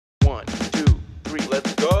3.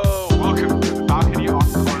 Let's go. Welcome to the Balcony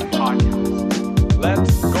Oxcord podcast.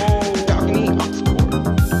 Let's go. Balcony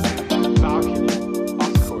Oxcord. Balcony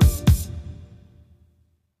Oxcord.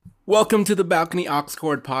 Welcome to the Balcony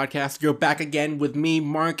Oxcord podcast. You're back again with me,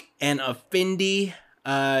 Mark, and Afindi.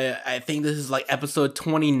 I think this is like episode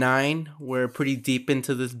 29. We're pretty deep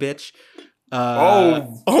into this bitch.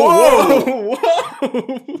 Whoa.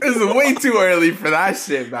 This is way too early for that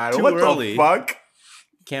shit, man. Too what early. the fuck?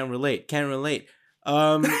 Can't relate.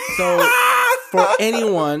 So for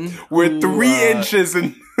anyone We're who, 3 inches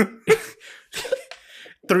in.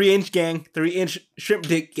 3-inch gang, 3-inch shrimp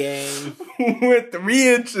dick gang. We're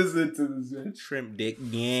 3 inches into this bitch. Shrimp dick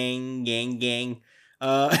gang.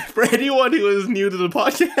 For anyone who is new to the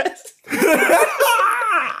podcast,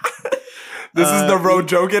 This is the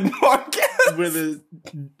Rojogan podcast. with a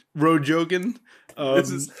Rojogan.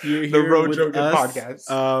 This is you're the here with Rojogan us.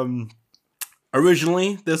 podcast.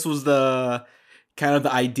 Originally, this was the kind of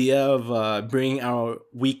the idea of bringing our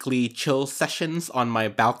weekly chill sessions on my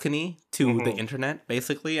balcony to the internet,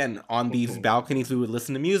 basically. And on these balconies, we would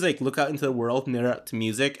listen to music, look out into the world, nerd out to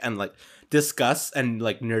music, and like discuss and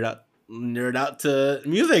like nerd out to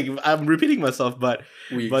music. I'm repeating myself, but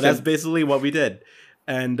that's basically what we did.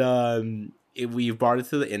 And we've brought it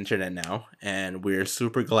to the internet now, and we're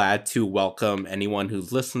super glad to welcome anyone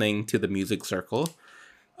who's listening to the music circle.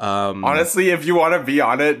 Honestly, if you want to be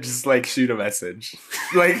on it, just like shoot a message.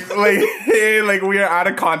 Hey, like we are out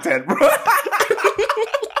of content, bro.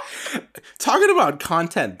 Talking about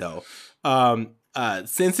content though,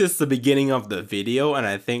 since it's the beginning of the video, and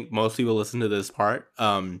I think most people listen to this part,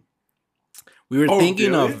 we were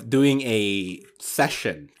thinking really? of doing a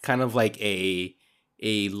session, kind of like a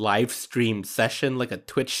live stream session, like a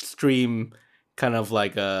Twitch stream, kind of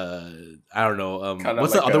like a, I don't know,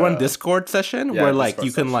 what's the other one? Discord session, Yeah, where like Discord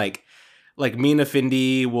you can session. like me and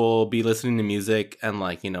Afindi will be listening to music and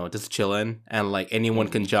like, you know, just chilling, and like anyone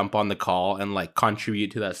can jump on the call and like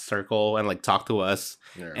contribute to that circle and like talk to us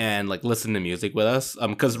and like listen to music with us.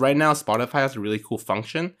 Because right now Spotify has a really cool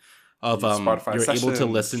function of Spotify you're able to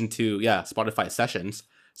sessions. listen to Spotify sessions.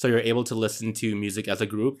 So you're able to listen to music as a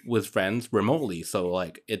group with friends remotely. So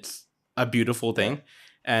like it's a beautiful thing.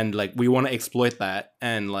 And like we want to exploit that,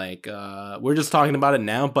 and like we're just talking about it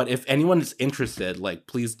now. But if anyone is interested, like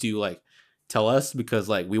please do like tell us, because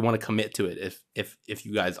like we want to commit to it if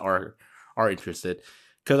you guys are interested.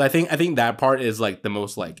 Because I think that part is like the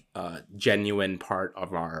most like genuine part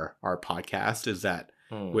of our podcast, is that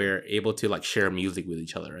we're able to like share music with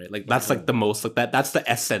each other, right? Like that's like the most like that's the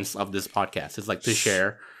essence of this podcast, is like to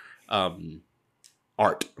share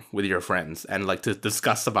art with your friends and like to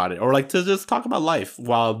discuss about it, or like to just talk about life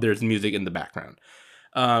while there's music in the background.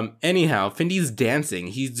 Anyhow, Findy's dancing.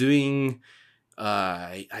 He's doing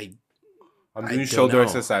I'm I doing don't shoulder know.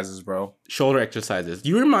 exercises, bro. shoulder exercises.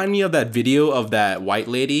 You remind me of that video of that white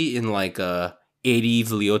lady in like a 80s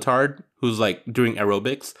leotard who's like doing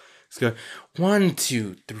aerobics. It's going 1,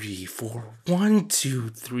 2, 3, 4, 1, 2,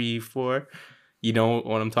 3, 4. You know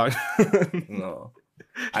what I'm talking? No.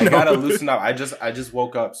 I gotta loosen up. I just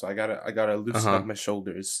woke up, so I gotta loosen up my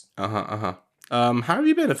shoulders. How have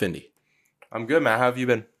you been, Afindi? I'm good, man. How have you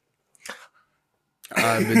been?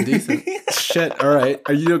 I've been decent. Shit. All right.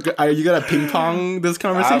 Are you gonna ping pong this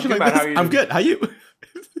conversation good, like man. this? How are you I'm doing? good. How you?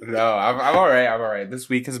 No, I'm all right. I'm all right. This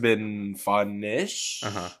week has been fun-ish.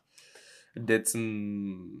 Did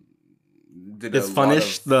Is a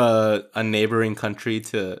Funnish lot of- a neighboring country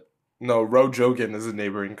to No, Rojogan is a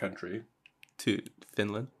neighboring country.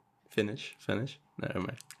 Finland? Finnish? Never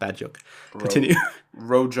mind. Bad joke. Continue.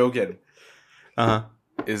 Rojogan Uh-huh.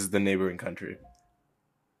 is the neighboring country.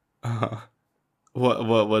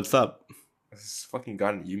 What's up? I just fucking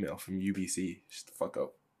got an email from UBC. Shut the fuck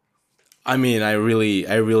up. I mean, I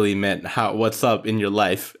really meant what's up in your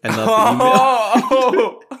life, and not the email.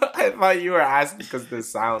 Oh, I thought you were asking because the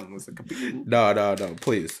sound was like a big... No,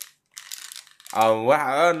 please.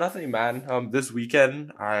 Well, nothing, man. This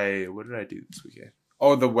weekend, what did I do this weekend?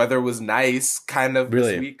 Oh, the weather was nice, kind of,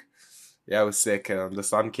 Really? this week. Yeah, it was sick. The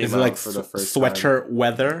sun came Is it out like for the first time. sweatshirt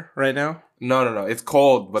weather right now? No. It's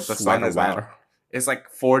cold, but the sun Sweater is weather. out. It's like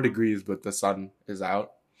 4 degrees, but the sun is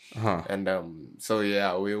out. Uh-huh. And so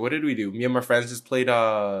yeah, what did we do? Me and my friends just played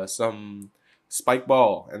some spike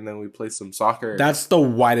ball, and then we played some soccer. That's the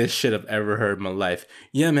whitest shit I've ever heard in my life.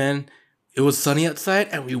 Yeah, man. It was sunny outside,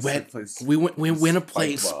 and we went to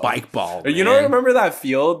play spike ball. You know, remember that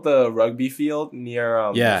field, the rugby field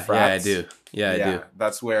near Yeah, the frats? I do. Yeah, I do.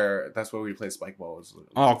 That's where we play spike ball.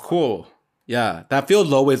 Oh, cool. Yeah, that field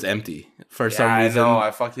low is empty for some reason. I know.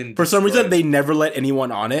 I fucking For some reason, destroyed. they never let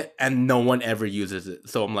anyone on it, and no one ever uses it.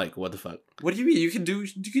 So I'm like, what the fuck? What do you mean? You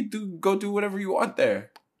can go do whatever you want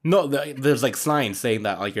there. No, there's like signs saying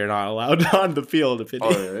that like you're not allowed on the field. If it, Oh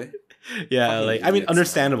really? yeah, Fucking like I mean, idiots,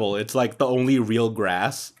 understandable. It's like the only real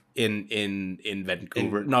grass in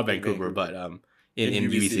Vancouver, not in Vancouver, Vancouver. but in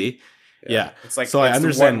UBC. Yeah. It's like So I it's the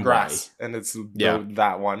understand one grass, and it's Yeah.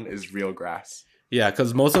 that one is real grass. Yeah,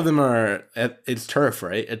 because most of them are it's turf,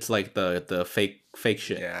 right? It's like the fake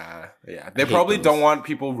shit. Yeah. They hate probably those. don't want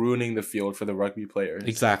people ruining the field for the rugby players.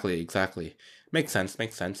 Exactly. Makes sense.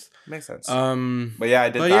 Makes sense. But But yeah, I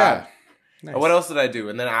did that. yeah. Nice. What else did I do?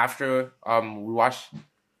 And then after, we watched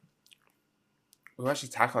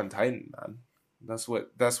Attack on Titan, man. That's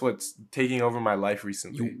what's taking over my life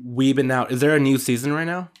recently. You weebing out. Is there a new season right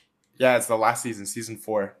now? Yeah, it's the last season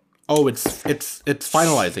 4. Oh, it's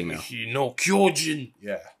finalizing now. No Kyojin.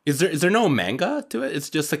 Yeah. Is there no manga to it? It's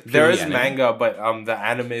just like There purely is anime? manga, but the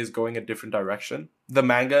anime is going a different direction. The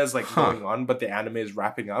manga is like Huh. going on, but the anime is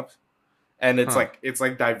wrapping up, and it's Huh.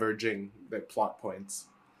 like diverging the plot points.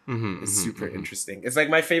 Mhm, It's mhm, super mhm. interesting. It's like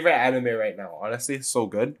my favorite anime right now. Honestly, it's so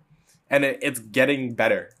good, and it's getting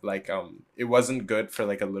better. Like it wasn't good for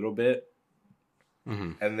like a little bit,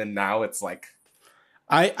 Mhm. and then now it's like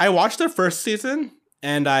I watched the first season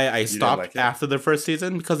and I didn't stopped like it? after the first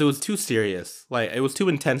season because it was too serious. Like it was too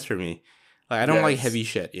intense for me. Like I don't like Yes. heavy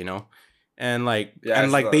shit, you know. And like Yeah,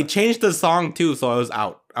 it's they the- changed the song too, so I was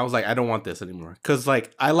out. I was like, I don't want this anymore. Cause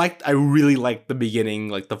like I really liked the beginning,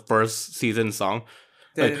 like the first season song.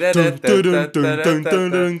 Like, dun, dun, dun, dun, dun,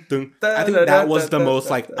 dun, dun, dun. I think that was the most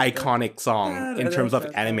like iconic song in terms of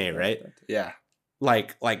anime, right? Yeah.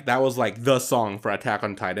 Like that was like the song for Attack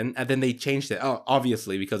on Titan, and then they changed it. Oh,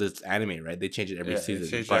 obviously because it's anime, right? They change it every Yeah, season. It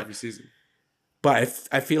changed but every season. I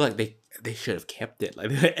feel like they should have kept it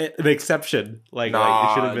like an exception. Like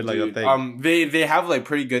it should have been like a dude. thing. They have like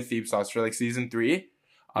pretty good theme songs for like season 3.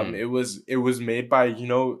 It was made by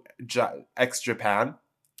X Japan.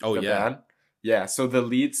 Oh the yeah. band. Yeah. So the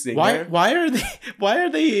lead singer. Why are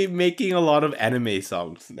they making a lot of anime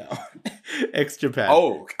songs now? Ex Japan.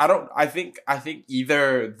 Oh, I think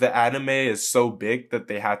either the anime is so big that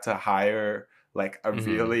they had to hire like a Mhm.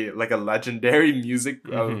 really like a legendary music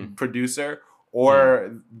Mhm. producer,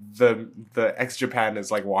 or the X Japan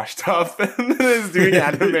is like washed up and is doing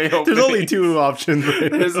anime. There's only openings. 2 options.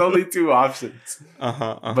 Right There's now. only 2 options.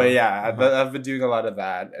 Uh-huh. But yeah, I've been doing a lot of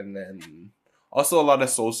that, and then also a lot of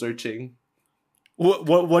soul searching.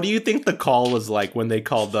 What do you think the call was like when they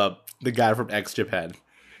called up the guy from X Japan?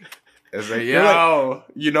 It's like, You're yo,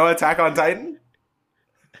 you know Attack on Titan?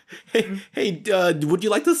 Hey, would you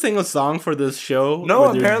like to sing a song for this show? No,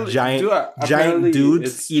 Where there's apparently, giant dude, apparently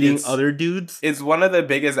dudes eating it's- other dudes. It's one of the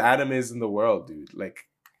biggest animes in the world, dude. Like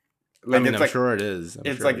I mean, it's I'm like sure it is. I'm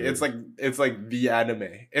it's sure like it it's is. like it's like the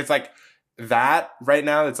anime. It's like that right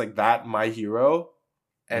now. It's like that My Hero,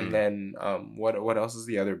 and Mm. then what else is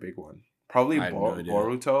the other big one? Probably I have no idea.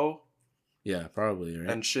 Boruto Yeah, probably right.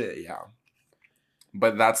 and shit. Yeah,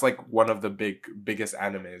 but that's like one of the biggest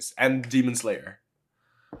animes, and Demon Slayer.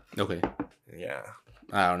 Okay, Yeah,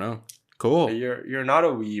 I don't know. Cool. you're not a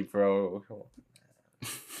weeb, bro. Come on.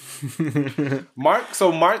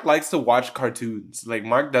 Mark likes to watch cartoons. Like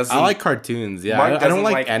Mark doesn't. I like cartoons. Yeah, Mark I don't doesn't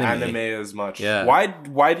like anime. as much. Yeah. Why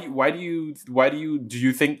do you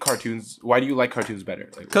think cartoons? Why do you like cartoons better?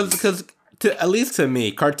 Like, Because at least to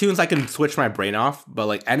me, cartoons I can switch my brain off, but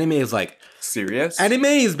like anime is like serious. anime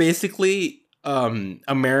is basically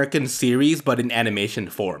American series but in animation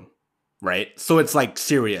form, right? So it's like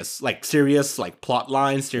serious like plot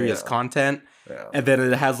lines, serious Yeah. content, Yeah. and then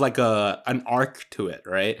it has like an arc to it,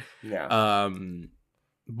 right? Yeah.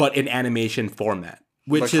 But in animation format,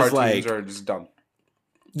 which But is cartoons like are just dumb.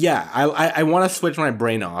 yeah, I want to switch my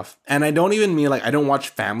brain off, and I don't even mean like I don't watch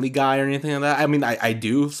Family Guy or anything like that. I mean I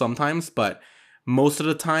do sometimes, but most of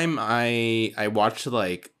the time I watch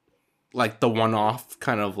like the one-off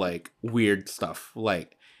kind of like weird stuff.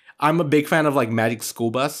 Like I'm a big fan of like Magic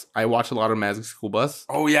School Bus. I watch a lot of Magic School Bus.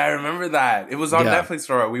 Oh yeah, I remember that. It was on Yeah. Netflix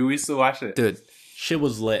for a while. We used to watch it. Dude, shit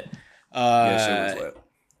was lit. Yeah, shit was lit.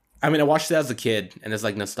 I mean, I watched it as a kid, and it's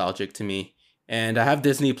like nostalgic to me. And I have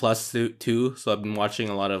Disney Plus too, so I've been watching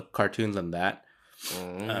a lot of cartoons on that.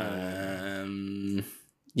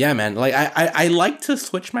 Yeah, man. Like I like to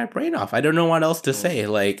switch my brain off. I don't know what else to say.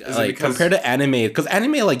 Like Is it because- compared to anime, because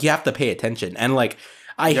anime like you have to pay attention, and like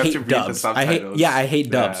I You have to hate read the dubs. I hate subtitles. I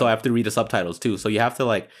hate dubs, Yeah. so I have to read the subtitles too. So you have to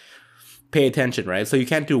like pay attention, right? So you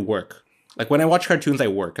can't do work. Like when I watch cartoons, I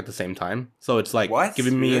work at the same time. So it's like What?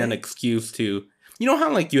 giving me an Really? excuse to, you know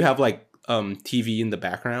how like you have like TV in the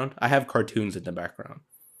background. I have cartoons in the background.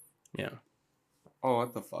 Yeah. Oh,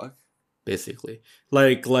 what the fuck? basically.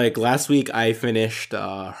 Like last week I finished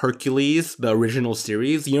Hercules, the original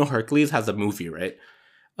series. You know Hercules has a movie, right?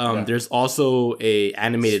 Yeah. There's also a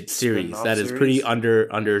animated series Spin-off that is pretty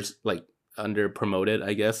series? under promoted,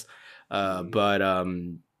 I guess. But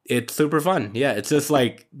it's super fun. Yeah, it's just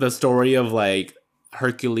like the story of like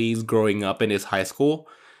Hercules growing up in his high school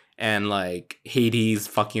and like Hades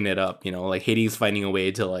fucking it up, you know, like Hades finding a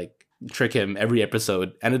way to like trick him every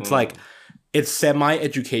episode. And it's like it's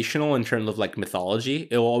semi-educational in terms of like mythology.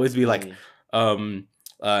 It will always be like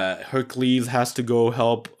Hercules has to go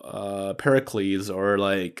help Pericles or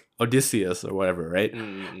like Odysseus or whatever, right?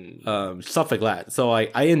 Stuff like that. So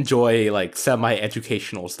I enjoy like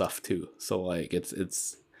semi-educational stuff too. So like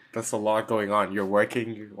it's That's a lot going on. You're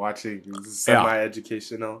working, you're watching,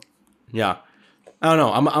 semi-educational. yeah. I don't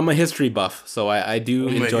know. I'm a history buff, so I do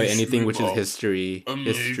I'm a enjoy history anything which is buff. history. I'm a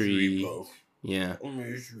history History. buff. Yeah. I'm a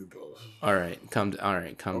history buff. All right. Calm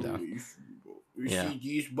I'm down. a history buff. You Yeah. see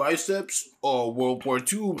these biceps? Oh, World War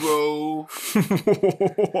II, bro.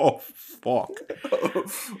 Oh, fuck.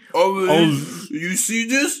 You see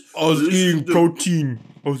this? I was This eating is the- protein.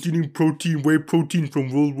 I was eating protein, whey protein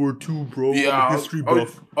from World War II, bro. Yeah, I'm a history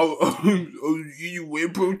buff. I was eating whey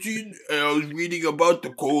protein and I was reading about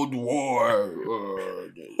the Cold War.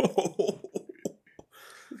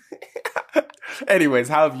 Anyways,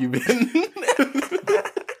 how have you been?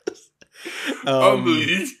 I'm a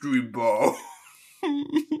history buff.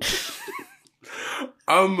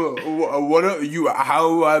 What are you?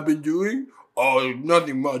 How have I been doing? Oh,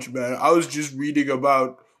 nothing much, man. I was just reading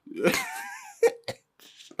about.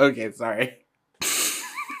 Okay, sorry.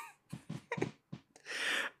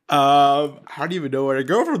 How do you even know where to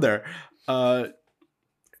go from there?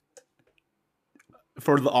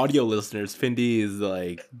 For the audio listeners, Findy is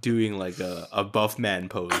like doing like a buff man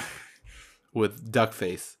pose with duck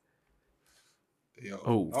face. Yo,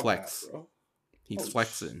 Oh, not flex. bad, bro. He's Oh,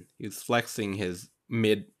 flexing. He's flexing his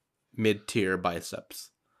mid tier biceps.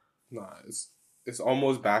 Nah, it's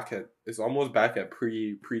almost back at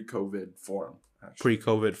pre-COVID form. Actually.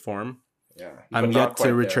 Pre-COVID form. Yeah, I'm but yet not quite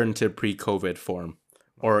to return to pre-COVID form,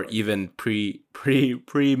 or even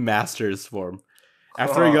pre-masters form.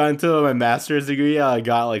 After I got into my master's degree, I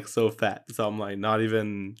got like so fat, so I'm like not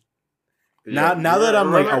even. there. Now that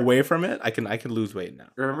I'm like Remember- away from it, I can lose weight now.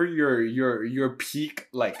 Remember your peak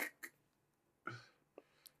like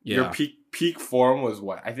Yeah, your peak form was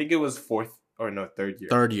what? I think it was third year.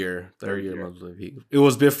 third year Third year. was the peak. It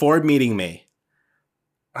was before meeting May,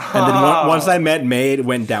 and then once I met May, it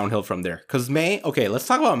went downhill from there. Cause May, okay, let's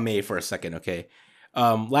talk about May for a second, okay?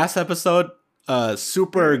 Last episode,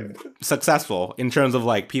 super successful in terms of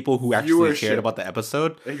like people who actually cared Viewership. about the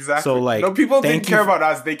episode. Exactly. So, like, no, people thank didn't care you- about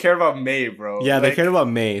us. They cared about May, bro. Yeah, they Like, cared about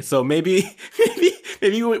May. So maybe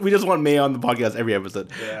we just want May on the podcast every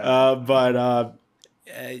episode. Yeah.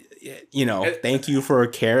 You know, thank you for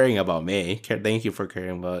caring about May. Thank you for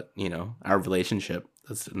caring about, you know, our relationship.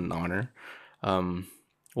 That's an honor.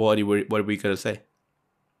 What are we gonna say?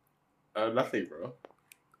 Nothing, bro.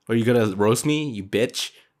 Are you gonna roast me, you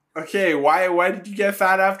bitch? Okay, why did you get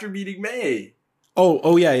fat after meeting May?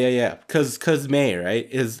 Oh yeah. Cause May,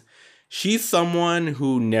 right, she's someone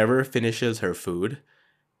who never finishes her food,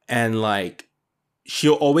 and like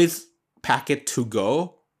she'll always pack it to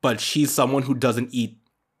go, but she's someone who doesn't eat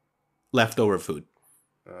leftover food.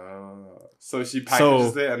 So she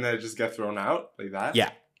packages it and then it just gets thrown out like that.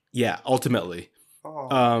 Yeah, ultimately. Oh,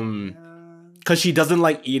 man. Cause she doesn't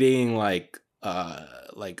like eating like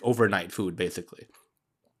overnight food, basically.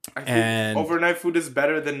 I think and- overnight food is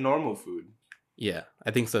better than normal food. Yeah,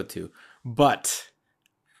 I think so too. But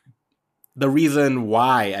the reason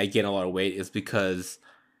why I gain a lot of weight is because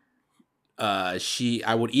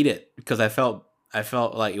I would eat it because I felt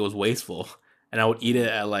like it was wasteful, and I would eat it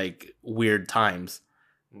at like weird times.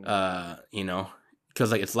 You know,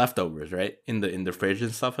 because like it's leftovers, right? In the fridge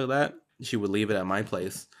and stuff like that. She would leave it at my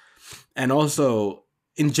place. And also,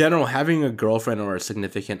 in general, having a girlfriend or a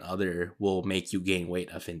significant other will make you gain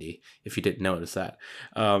weight, Afindi, if you didn't notice that.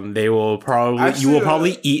 They will probably Actually, you will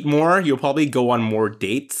probably eat more, you'll probably go on more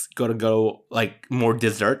dates, go like more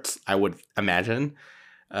desserts, I would imagine.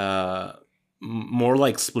 More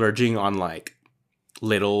like splurging on like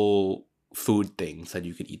little food things that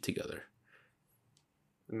you could eat together.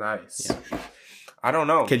 Nice. Yeah. I don't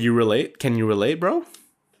know. Can you relate, bro?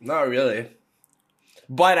 Not really.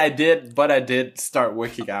 But I did start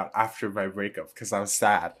working out after my breakup because I was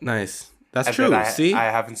sad. Nice. That's And true. then See? I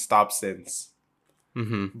haven't stopped since.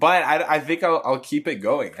 Mm-hmm. But I think I'll keep it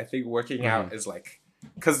going. I think working out is like,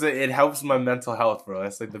 because it helps my mental health, bro.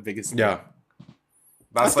 That's like the biggest thing. Yeah.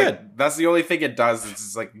 That's That's like good. that's the only thing it does. It's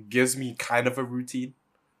just like gives me kind of a routine,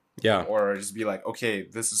 Yeah. or just be like, okay,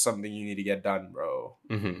 this is something you need to get done, bro.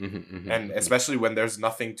 And Mhm. especially when there's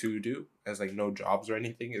nothing to do, there's like no jobs or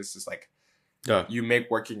anything. It's just like Yeah. you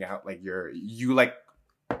make working out like you like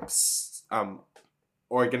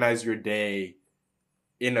organize your day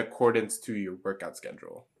in accordance to your workout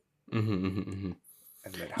schedule. Mhm.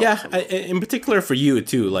 And that Yeah, helps a lot. in particular for you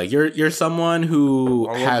too. Like you're someone who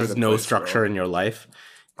All over has the no place, structure bro. in your life,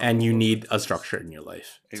 All and you over need the a place. structure in your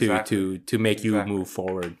life Exactly. to make you Exactly. move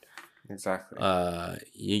forward. Exactly.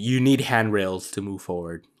 You need handrails to move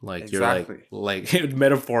forward. Like Exactly. you're like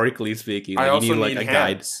metaphorically speaking, I like, also you need like need a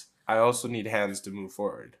guide. hands. I also need hands to move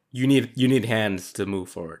forward. You need hands to move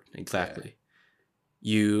forward. Exactly.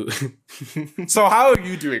 You. So how are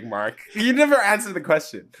you doing, Mark? You never answered the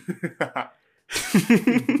question.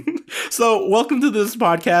 So welcome to this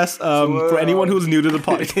podcast. For anyone who's new to the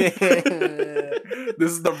podcast,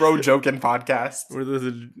 This is the Ro Jokin podcast where this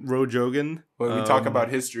is Rojogan. where we talk about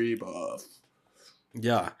history, but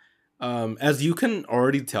Yeah. As you can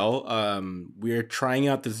already tell, we're trying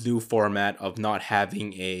out this new format of not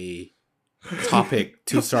having a topic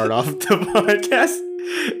to start off the podcast,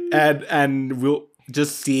 and we'll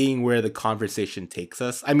just seeing where the conversation takes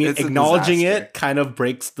us. I mean, It's a acknowledging disaster. it kind of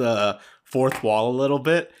breaks the fourth wall a little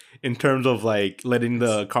bit in terms of like letting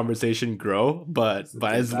the conversation grow, but a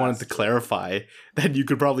I just wanted to disaster. clarify that you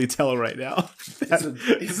could probably tell right now.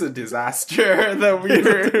 it's a disaster that we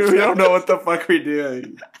don't know what the fuck we're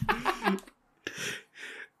doing.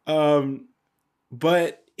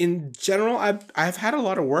 But in general, I've had a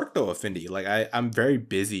lot of work though, Affinity. Like I'm very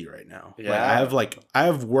busy right now. Yeah. I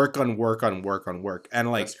have work on work,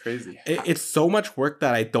 and like That's crazy. it's so much work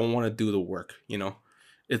that I don't want to do the work. You know,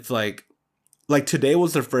 it's like today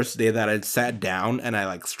was the first day that I sat down and I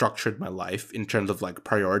like structured my life in terms of like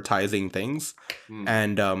prioritizing things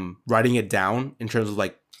and writing it down in terms of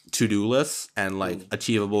like to-do lists and like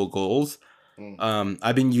achievable goals.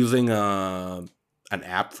 I've been using an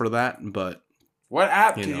app for that, but What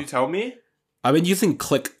app? You Can know. you tell me? I've been using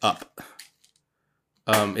ClickUp.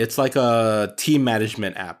 It's like a team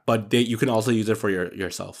management app, but you can also use it for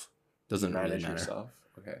yourself. Doesn't really Manage matter. yourself.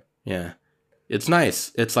 Okay. Yeah, it's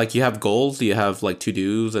nice. It's like you have goals, you have like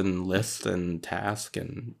to-dos and lists and tasks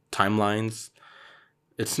and timelines.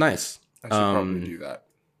 It's nice. I should probably do that.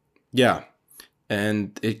 Yeah.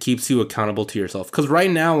 And it keeps you accountable to yourself. Because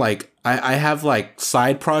right now, like, I have, like,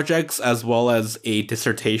 side projects as well as a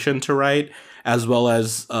dissertation to write, as well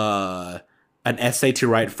as an essay to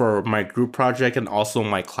write for my group project and also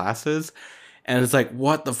my classes. And it's like,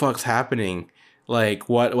 what the fuck's happening? Like,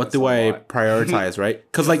 what That's do a I lot. prioritize, right?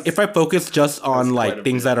 Because, like, if I focus just on, quite like, a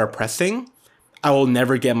things bit. that are pressing, I will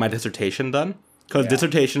never get my dissertation done. Because Yeah.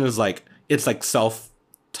 dissertation is, like, it's, like,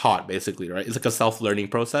 self-taught, basically, right? It's, like, a self-learning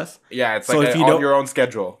process. Yeah, it's So like if you on don't- your own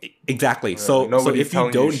schedule. Exactly. So nobody's if you telling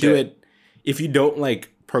you don't do shit. it, if you don't like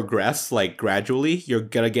progress like gradually, you're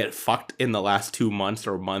gonna get fucked in the last 2 months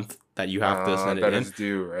or month that you have to send it that in. is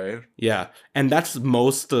due, right? Yeah, and that's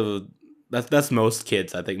most of that's most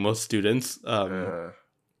kids. I think most students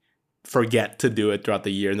forget to do it throughout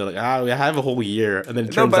the year, and they're like, we have a whole year, and then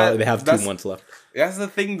it No, turns but out they have 2 that's- months left. That's the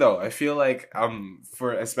thing, though. I feel like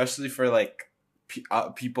for especially for like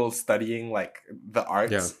people studying like the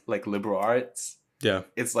arts, Yeah. like liberal arts, Yeah.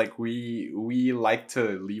 it's like we like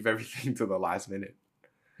to leave everything to the last minute.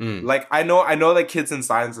 Mm. Like I know that kids in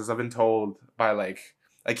sciences, I've been told by like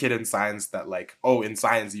a kid in science that like, oh, in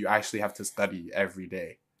science you actually have to study every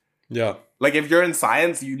day. Yeah. Like if you're in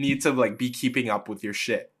science, you need to like be keeping up with your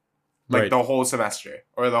shit. Like Right. the whole semester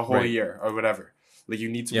or the whole Right. year or whatever. Like you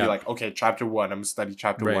need to Yeah. be like, okay, chapter 1, I'm gonna study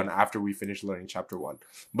chapter Right. 1 after we finish learning chapter 1.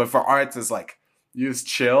 But for arts, it's like you just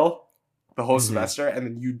chill the whole Mhm. semester and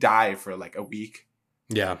then you die for like a week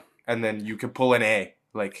Yeah. and then you can pull an A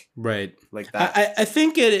like Right. that. I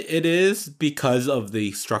think it is because of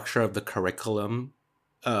the structure of the curriculum,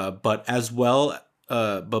 but as well,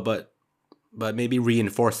 but maybe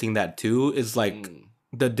reinforcing that too is like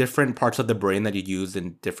the different parts of the brain that you use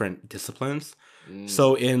in different disciplines.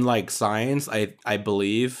 So in like science, I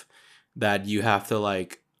believe that you have to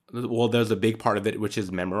like, well, there's a big part of it which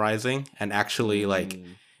is memorizing and actually like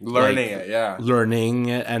learning like, it, yeah. learning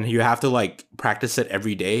it, and you have to like practice it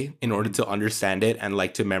every day in order to understand it and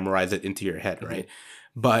like to memorize it into your head, right?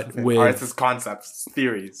 But with Arts is concepts,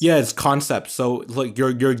 theories. yeah, it's concepts. So like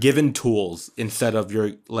you're given tools instead of you're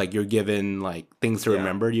given like things to Yeah.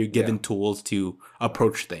 remember. You're given Yeah. tools to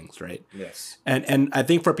approach things, right? Yes. And I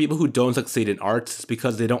think for people who don't succeed in arts, it's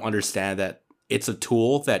because they don't understand that it's a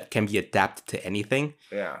tool that can be adapted to anything.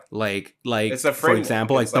 Yeah. Like It's a for framework.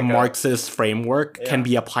 example, like It's the like a- Marxist framework can Yeah.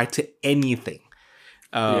 be applied to anything.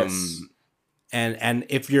 Yes. And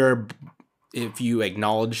if you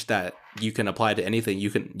acknowledge that you can apply to anything, you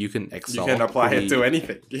can excel. You can apply it pretty- to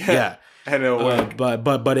anything. Yeah. Yeah. And it'll work.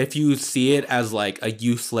 But if you see it as like a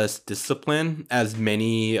useless discipline, as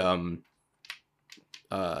many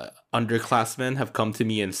underclassmen have come to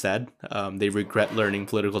me and said, they regret learning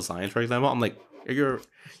political science, for example. I'm like,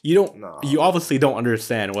 No. you obviously don't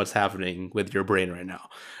understand what's happening with your brain right now.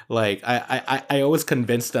 Like I always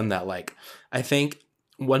convince them that, like, I think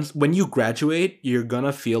when you graduate, you're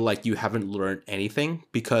gonna feel like you haven't learned anything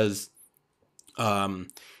because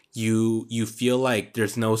you feel like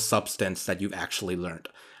there's no substance that you've actually learned.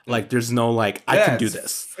 Like there's no like I can do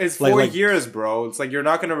this. It's Like- 4 like- years, bro. It's like you're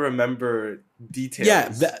not gonna remember details. Yeah,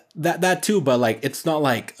 that too, but like it's not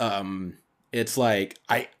like it's like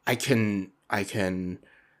I can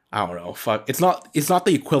I don't know, fuck. It's not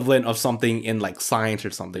the equivalent of something in like science or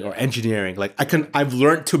something or engineering. Like I've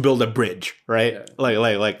learned to build a bridge, right? Yeah.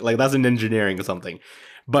 Like that's in engineering or something.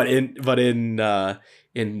 But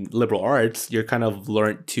in liberal arts, you're kind of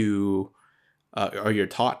learned to or you're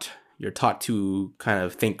taught to kind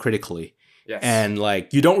of think critically. Yes. And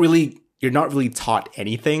like you're not really taught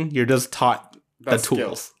anything. You're just taught the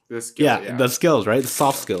tools. The skill. Yeah, the skills, right? The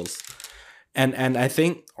soft skills. And I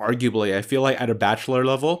think arguably, I feel like at a bachelor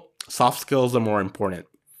level, soft skills are more important.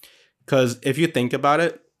 Because if you think about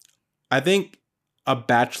it, I think a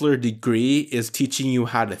bachelor degree is teaching you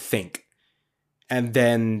how to think. And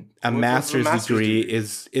then a What's a master's degree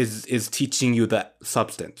is teaching you the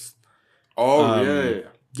substance. Oh yeah.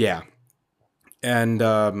 Yeah. And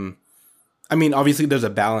I mean, obviously there's a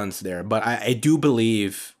balance there, but I do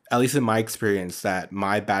believe, at least in my experience, that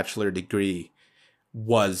my bachelor degree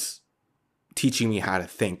was teaching me how to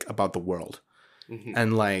think about the world. Mhm.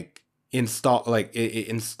 And like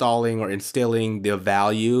installing or instilling the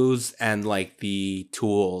values and like the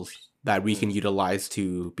tools that we can utilize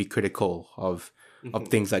to be critical of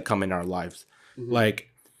things that come in our lives. Mhm.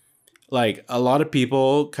 Like a lot of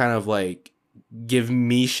people kind of like give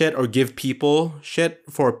me shit or give people shit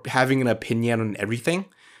for having an opinion on everything.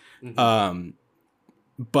 Mhm.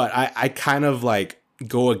 But I kind of like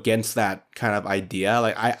go against that kind of idea.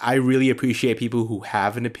 Like I really appreciate people who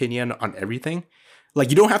have an opinion on everything. Like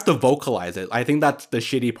you don't have to vocalize it. I think that's the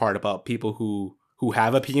shitty part about people who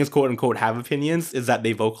have opinions, quote unquote, have opinions, is that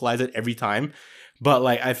they vocalize it every time. But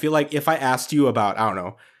like I feel like if I asked you about, I don't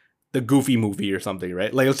know, the Goofy movie or something,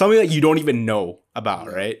 right? Like something that you don't even know about,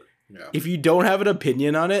 right? Yeah. If you don't have an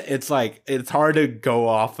opinion on it, it's like it's hard to go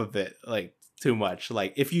off of it like too much.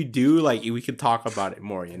 Like if you do, like we could talk about it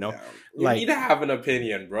more, you know? Yeah. You Like- need to have an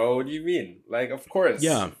opinion, bro. What do you mean? Like, of course.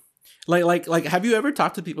 Yeah. Like have you ever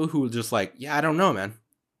talked to people who are just like, yeah, I don't know, man.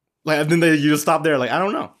 Like and then you just stop there, like, I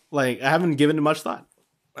don't know. Like I haven't given it much thought.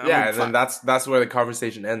 I'm Yeah, like, and then fuck. that's where the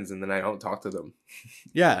conversation ends, and then I don't talk to them.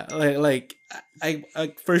 Yeah, like I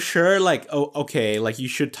for sure, like, oh, okay, like you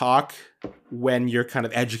should talk when you're kind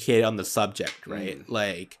of educated on the subject, right?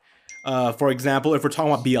 Like, for example, if we're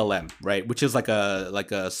talking about BLM, right, which is like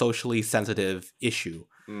a socially sensitive issue,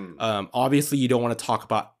 Mm. obviously you don't want to talk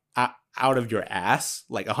about out of your ass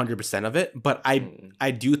like 100% of it, but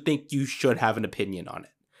I do think you should have an opinion on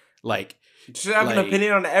it, like. You should have an Like-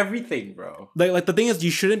 opinion on everything, bro. Like the thing is, you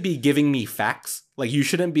shouldn't be giving me facts. Like you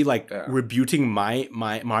shouldn't be like Yeah. rebuting my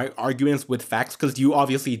arguments with facts, because you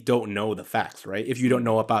obviously don't know the facts, right? If you don't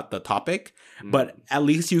know about the topic, but at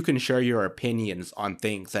least you can share your opinions on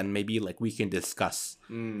things, and maybe like we can discuss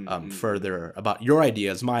further about your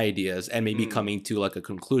ideas, my ideas, and maybe coming to like a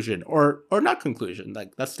conclusion or not conclusion.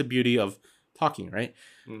 Like that's the beauty of talking, right?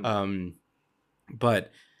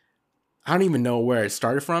 But I don't even know where it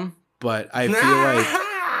started from. But I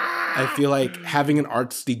feel like having an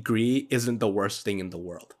arts degree isn't the worst thing in the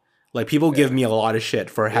world. Like people give me a lot of shit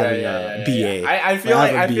for having a BA. I feel I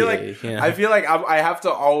like have a I BA, feel like I have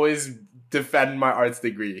to always defend my arts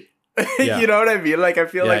degree. Yeah. You know what I mean? Like I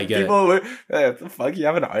feel Yeah, I like get people would, what the fuck, you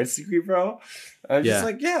have an arts degree, bro? I'm just Yeah.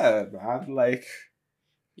 like, yeah, man. Like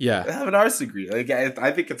Yeah, I have an arts degree. Like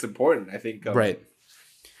I think it's important. I think right.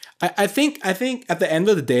 I think at the end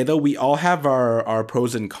of the day, though, we all have our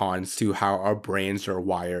pros and cons to how our brains are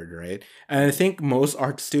wired, right? And I think most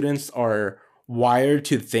art students are wired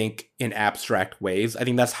to think in abstract ways. I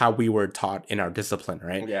think that's how we were taught in our discipline,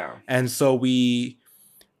 right? Yeah. And so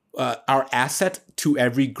our asset to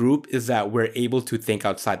every group is that we're able to think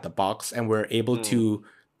outside the box, and we're able to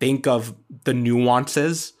think of the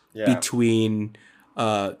nuances Yeah. between,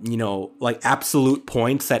 like absolute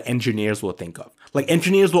points that engineers will think of. Like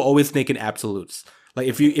engineers will always think in absolutes. Like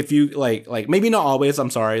if you like maybe not always. I'm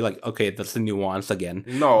sorry. Like okay, that's the nuance again.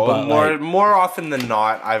 No, But, more often than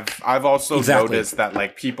not, I've also Exactly. noticed that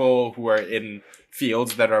like people who are in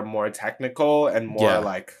fields that are more technical and more Yeah.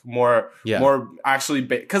 like more actually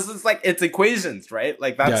because it's like it's equations, right?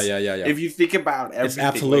 Like that's yeah. if you think about everything, It's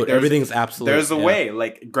absolute. like, Everything's absolute. there's a yeah. way.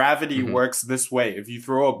 Like gravity Mhm. works this way. If you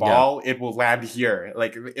throw a ball, it will land here.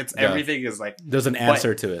 Like it's Yeah. everything is like. There's an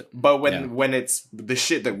answer to it. But Yeah. when it's the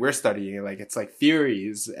shit that we're studying, like it's like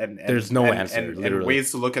theories and There's no and, answer, and literally.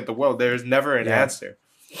 ways to look at the world. There's never an Yeah. answer.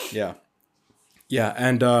 Yeah. Yeah,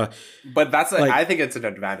 and But that's Like- I think it's an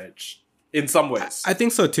advantage in some ways. I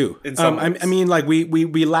think so too. In some I ways. mean, like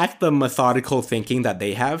we lack the methodical thinking that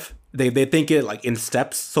they have. They think it like in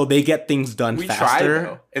steps, so they get things done we try faster.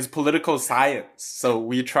 though. It's political science, so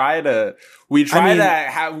we try to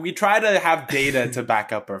have data to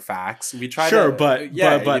back up our facts. We try Sure, to but you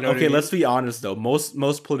know okay, what I mean? let's be honest though.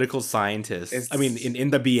 Most political scientists, It's- I mean, in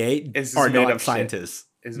the BA, it's just are made not up shit. scientists.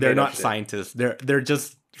 It's They're made up not shit. scientists. They're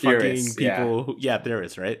just Theorists, fucking people. Who,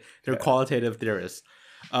 theorists, right? They're qualitative theorists.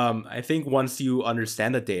 I think once you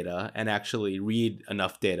understand the data and actually read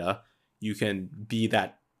enough data, you can be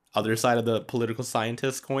that other side of the political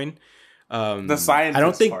scientist coin. The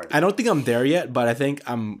scientist part. I don't think I'm there yet, but I think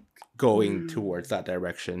I'm going towards that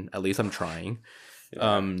direction. At least I'm trying.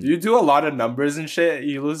 You do a lot of numbers and shit.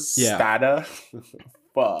 You lose Yeah. stata.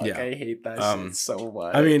 Fuck, Yeah. I hate that shit so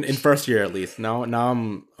much. I mean, in first year at least. Now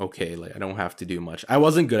I'm okay. Like I don't have to do much. I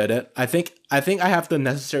wasn't good at it. I think I have the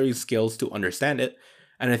necessary skills to understand it,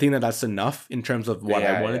 and I think that that's enough in terms of what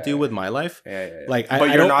I want to do with my life. yeah. Like, but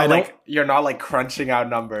you're not like crunching out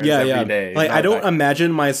numbers every day. Like Not I don't that-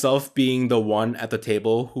 imagine myself being the one at the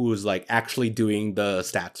table who's like actually doing the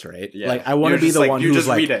stats, right? Yeah. Like I want to You're be just the like, one you who's just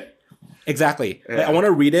like read it. exactly. Like, Yeah. I want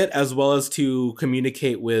to read it as well as to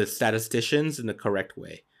communicate with statisticians in the correct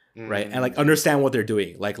way, right? And like understand what they're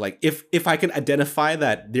doing. Like if I can identify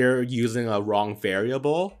that they're using a wrong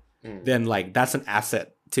variable, then like that's an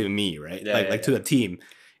asset to me, right? Yeah, yeah, to the team.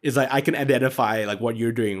 Is like I can identify like what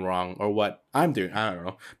you're doing wrong or what I'm doing. I don't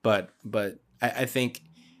know, but I think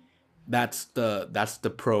that's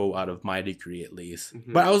the pro out of my degree at least.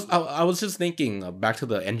 But I was just thinking back to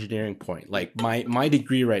the engineering point. Like my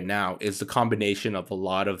degree right now is the combination of a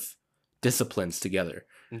lot of disciplines together.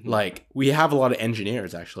 Like we have a lot of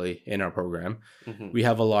engineers actually in our program. We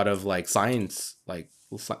have a lot of like science, like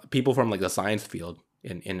people from like the science field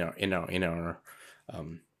in our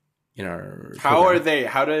How program.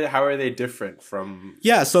 how are they different from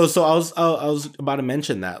Yeah, so I was about to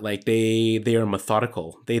mention that like they are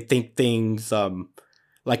methodical. They think things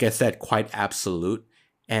like I said quite absolute,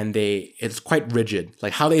 and it's quite rigid.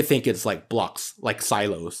 Like how they think it's like blocks, like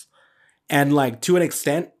silos. And like to an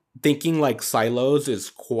extent thinking like silos is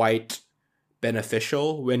quite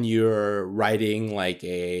beneficial when you're writing like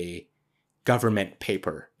a government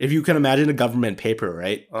paper. If you can imagine a government paper,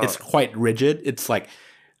 right? It's quite rigid. It's like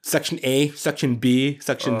section A, section B,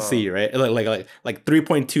 section C, right? Like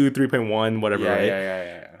 3.2, 3.1, whatever, right?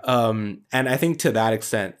 Yeah. And I think to that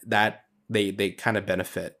extent that they kind of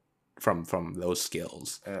benefit from those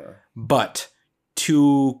skills. But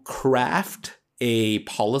to craft a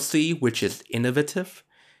policy which is innovative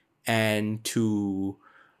and to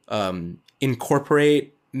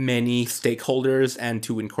incorporate many stakeholders and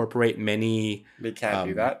to incorporate many They can't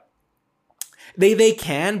do that. they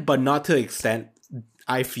can, but not to the extent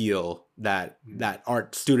I feel that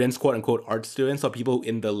art students, quote unquote art students, or people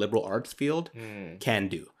in the liberal arts field can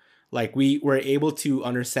do. Like we were able to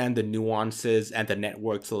understand the nuances and the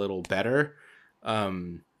networks a little better. I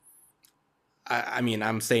mean,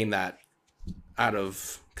 I'm saying that out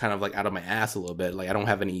of my ass a little bit. Like I don't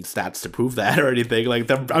have any stats to prove that or anything. Like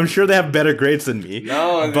I'm sure they have better grades than me.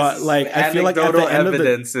 No, but like I feel like at the end of the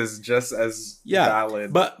evidence is just as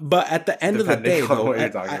valid. But at the end of the day, depending on though, what you're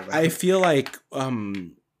talking about. I feel like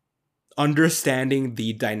understanding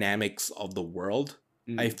the dynamics of the world,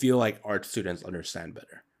 I feel like art students understand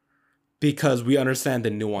better because we understand the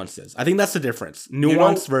nuances. I think that's the difference: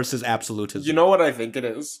 nuance versus absolutism. You know what I think it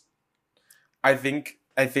is? I think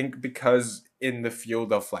because in the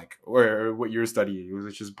field of like or what you're studying,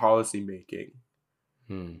 which is policy making,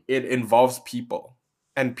 it involves people,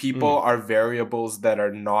 and people are variables that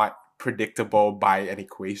are not predictable by an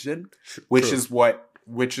equation, which is what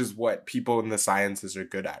people in the sciences are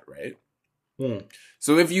good at, right?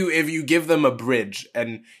 So if you give them a bridge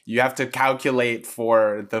and you have to calculate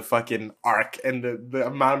for the fucking arc and the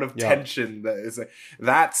amount of tension that is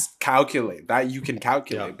that you can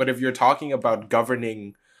calculate. But if you're talking about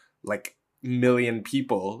governing like million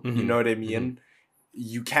people, you know what I mean?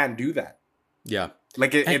 You can't do that. Yeah.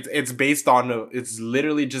 Like it's based on it's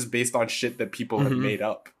literally just based on shit that people have made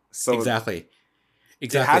up. So exactly.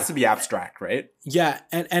 Exactly. It has to be abstract, right? Yeah,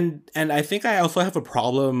 and I think I also have a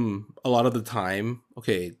problem a lot of the time.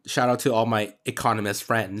 Okay, shout out to all my economist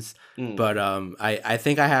friends, but I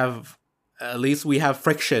think I have, at least we have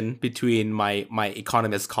friction between my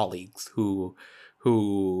economist colleagues who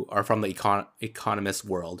are from the economist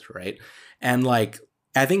world, right? And like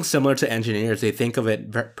I think similar to engineers, they think of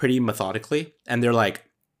it pretty methodically, and they're like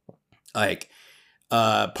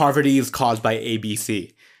poverty is caused by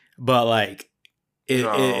ABC, but like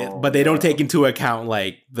but they don't take into account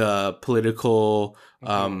like the political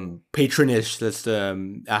patronage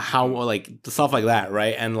system, how like stuff like that,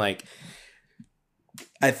 right? And like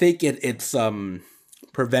I think it's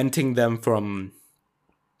preventing them from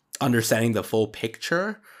understanding the full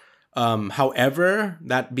picture. However,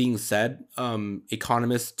 that being said,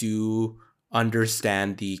 economists do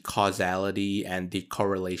understand the causality and the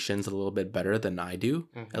correlations a little bit better than I do,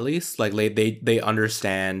 at least. Like they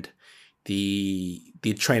understand the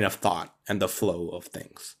train of thought and the flow of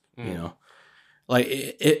things, you know. Like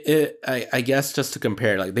I guess just to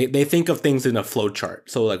compare, like they think of things in a flow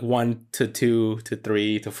chart. So like 1 to 2 to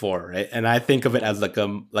 3 to 4, right? And I think of it as like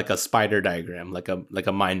a spider diagram, like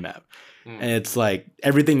a mind map. And it's like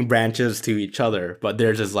everything branches to each other, but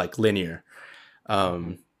theirs is like linear.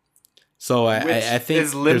 So I think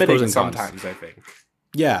is limiting sometimes. I think.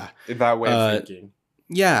 Yeah. In that way of thinking.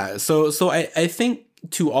 Yeah. So I think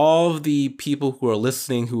to all of the people who are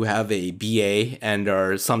listening who have a BA and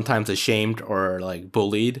are sometimes ashamed or like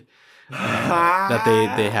bullied that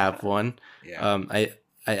they have one,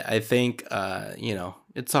 I think you know,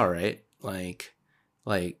 it's all right. Like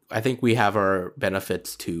I think we have our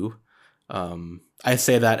benefits too. I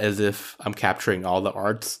say that as if I'm capturing all the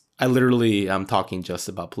arts. I literally am talking just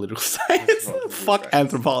about political science. Fuck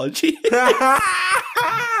anthropology.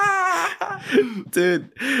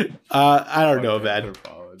 Dude, I don't know, man.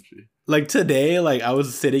 Like today, like I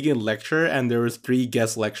was sitting in lecture and there was 3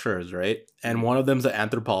 guest lecturers, right? And one of them's an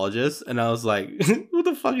anthropologist, and I was like, "Who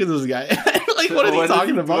the fuck is this guy? Like, what is he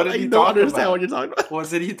talking about? I don't understand what you're talking about." What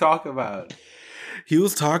did he talk about? He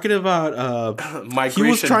was talking about migration.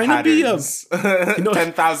 He was trying patterns. to be a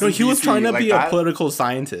 10,000. he was trying to like be that? a political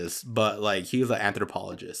scientist, but like he was an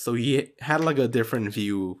anthropologist, so he had like a different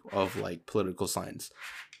view of like political science.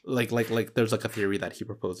 Like there's like a theory that he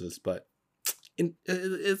proposes, but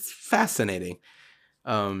it's fascinating.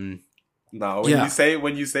 No,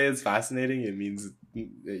 when you say it's fascinating, it means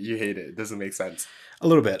you hate it. It doesn't make sense. A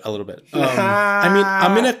little bit. I mean,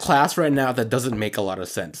 I'm in a class right now that doesn't make a lot of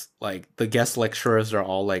sense. Like the guest lecturers are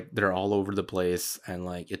all like they're all over the place, and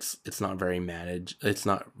like it's not very managed. It's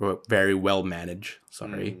not very well managed.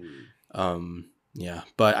 Sorry. Yeah,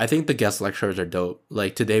 but I think the guest lecturers are dope.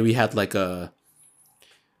 Like today we had like a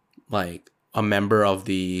member of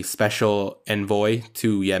the special envoy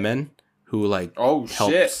to Yemen who like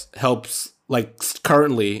helps like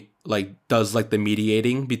currently like does like the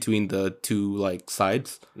mediating between the two like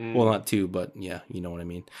sides. Well, not two, but yeah, you know what I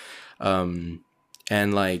mean.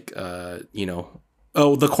 And like you know,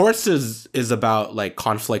 the course is about like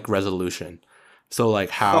conflict resolution. So like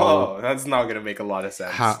how that's not gonna make a lot of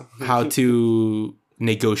sense. How to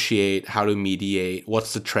negotiate, how to mediate,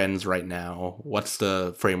 what's the trends right now, what's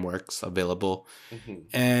the frameworks available.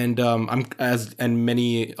 And and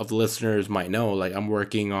many of the listeners might know, like I'm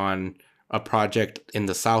working on a project in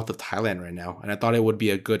the south of Thailand right now, and I thought it would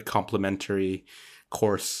be a good complementary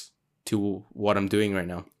course to what I'm doing right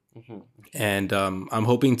now. And I'm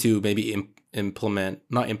hoping to maybe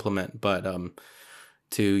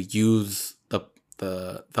to use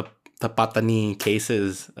the Patani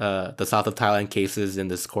cases, the south of Thailand cases in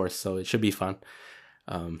this course, so it should be fun.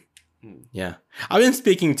 Yeah, I've been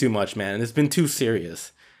speaking too much, man. It's been too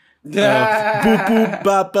serious. Boop boop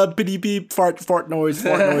bop bop bitty beep fart noise.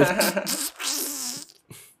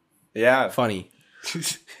 Yeah, funny.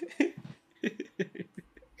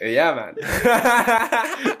 Yeah, man.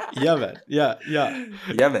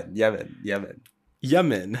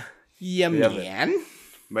 Yemen.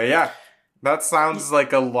 But yeah, that sounds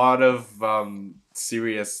like a lot of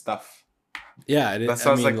serious stuff. Yeah, that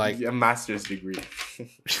sounds like a master's degree.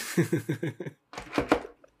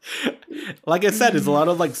 Like I said, it's a lot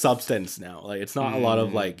of like substance now. Like it's not a lot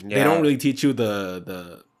of like they don't really teach you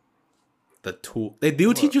the tool. They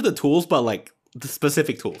do teach you the tools, but like the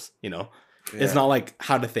specific tools, you know. Yeah. It's not like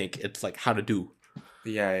how to think, it's like how to do.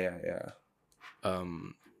 Yeah.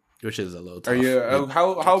 Which is a little tough. Are you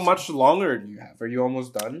how much longer do you have? Are you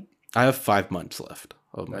almost done? I have 5 months left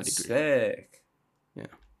of my degree. Sick. Yeah.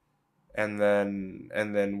 And then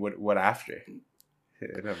what after?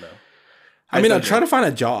 I don't know. I mean, I'll try to find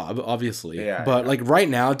a job, obviously. Yeah, but yeah. like right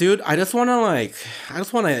now, dude, I just want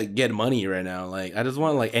to get money right now. Like, I just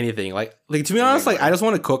want like anything. Like to be honest, like I just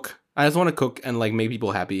want to cook. I just want to cook and like make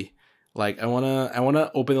people happy. Like I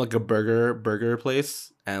wanna open like a burger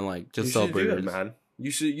place and like just sell burgers. Do it, man.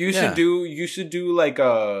 You should do like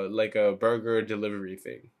a burger delivery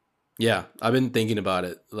thing. Yeah, I've been thinking about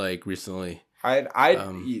it like recently. I'd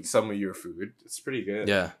eat some of your food. It's pretty good.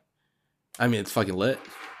 Yeah, I mean it's fucking lit.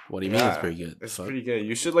 What do you mean it's pretty good? It's pretty good.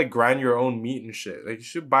 You should like grind your own meat and shit. Like you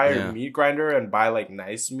should buy a meat grinder and buy like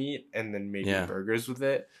nice meat and then make burgers with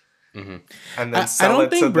it. Mm-hmm. And then I don't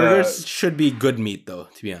think burgers should be good meat though.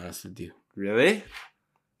 To be honest with you, really?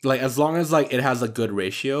 Like as long as like it has a good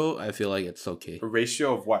ratio, I feel like it's okay. A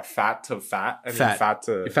ratio of what? Fat to fat? I mean,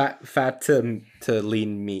 fat to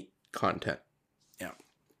lean meat content. Yeah.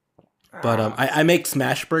 But I make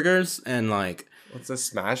smash burgers and like. What's a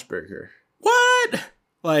smash burger? What?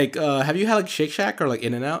 Like have you had like Shake Shack or like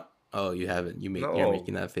In-N-Out? Oh, you haven't. You're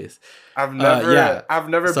making that face. I've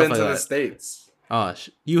never been to the States. Oh,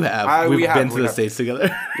 you have. We've been to the States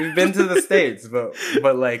together. We've been to the States, but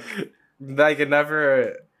like I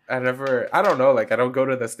never. I don't know. Like I don't go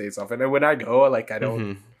to the States often, and when I go, like I don't.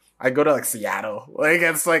 Mm-hmm. I go to like Seattle. Like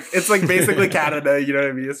it's like basically Canada. You know what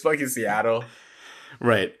I mean? It's fucking Seattle.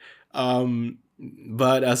 Right.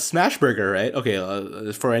 But a smash burger, right?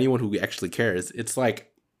 Okay. For anyone who actually cares, it's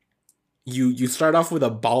like you start off with a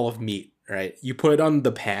ball of meat, right? You put it on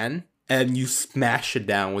the pan and you smash it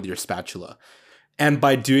down with your spatula. And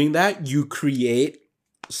by doing that, you create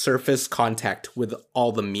surface contact with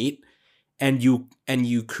all the meat and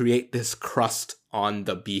you create this crust on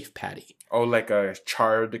the beef patty. Oh, like a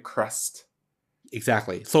charred crust.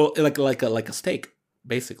 Exactly. So like a steak,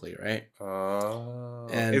 basically, right?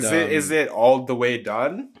 And is it all the way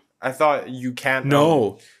done? I thought you can't.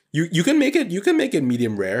 No. You can make it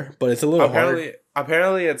medium rare, but it's a little hard.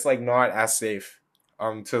 Apparently it's like not as safe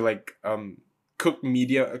to like cook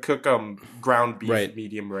ground beef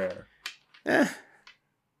medium rare.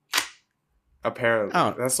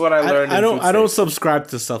 Apparently. That's what I learned I don't subscribe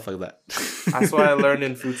to stuff like that. That's what I learned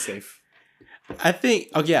in Food Safe. I think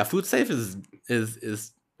Food Safe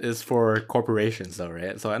is for corporations though,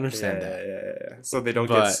 right? So I understand that. Yeah. So they don't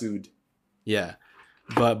get sued. Yeah.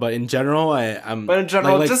 But in general,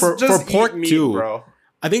 just for pork meat, too, bro.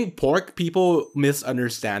 I think pork people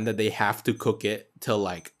misunderstand that they have to cook it to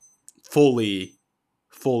like fully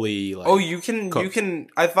like. Oh, you can.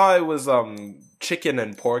 I thought it was chicken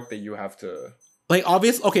and pork that you have to. Like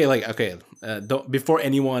don't before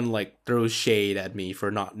anyone like throws shade at me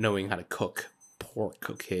for not knowing how to cook pork.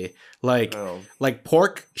 Okay, like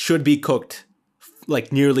pork should be cooked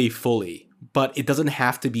like nearly fully, but it doesn't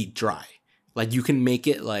have to be dry. Like you can make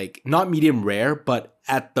it like not medium rare, but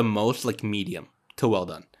at the most like medium to well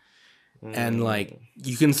done. And like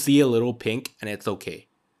you can see a little pink and it's okay.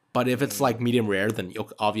 But if it's like medium rare, then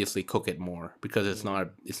you'll obviously cook it more because it's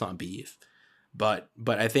not beef. But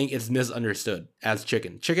I think it's misunderstood as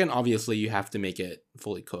chicken. Chicken obviously you have to make it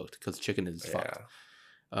fully cooked because chicken is fucked.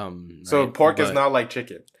 So pork is not like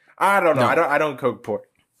chicken. I don't know. No. I don't cook pork.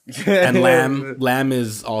 And lamb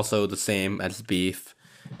is also the same as beef.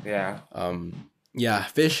 Yeah.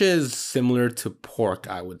 Fish is similar to pork,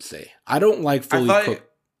 I would say. I don't like fully cooked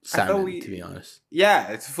salmon, to be honest. Yeah,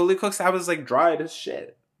 it's fully cooked salmon is like dried as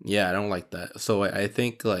shit. Yeah, I don't like that. So I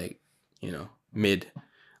think like,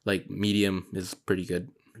 medium is pretty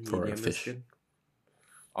good for a fish.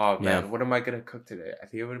 Oh man, what am I gonna cook today? I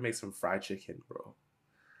think I'm gonna make some fried chicken, bro.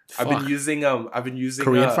 Fuck. I've been using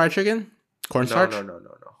Korean fried chicken? Cornstarch? No.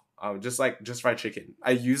 Just fried chicken.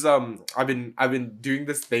 I use I've been doing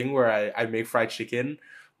this thing where I make fried chicken,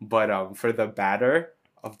 but for the batter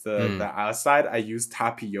of the outside I use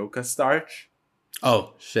tapioca starch.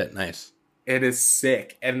 Oh shit, nice. It is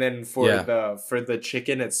sick. And then for the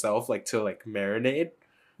chicken itself, like to like marinate,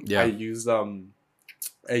 I use like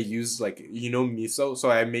miso.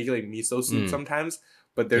 So I make like miso soup sometimes.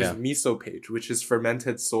 But there's miso page, which is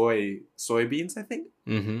fermented soybeans, I think.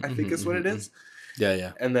 I think is what it is.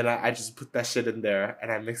 Yeah. And then I just put that shit in there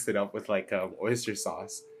and I mix it up with like oyster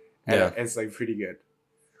sauce. And it's like pretty good.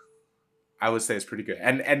 I would say it's pretty good.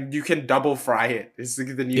 And you can double fry it. This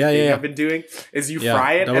is the new thing I've been doing. Is you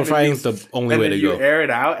fry it. Double frying is the only way to go. And then you air it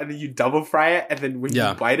out and then you double fry it. And then when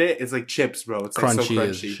you bite it, it's like chips, bro. It's crunchy,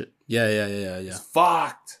 like so crunchy. Yeah. It's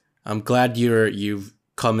fucked. I'm glad you've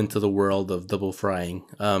come into the world of double frying.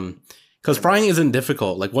 Because frying isn't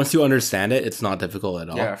difficult. Like once you understand it, it's not difficult at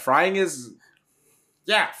all. Yeah, frying is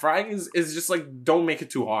just like don't make it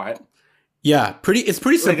too hot. Yeah, it's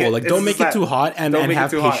pretty simple. Like don't make it too hot and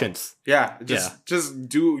have patience. Yeah,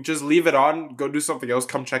 just leave it on, go do something else,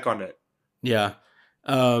 come check on it. Yeah.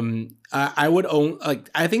 I would own like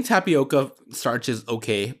I think tapioca starch is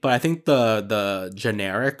okay, but I think the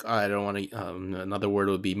generic I don't want to another word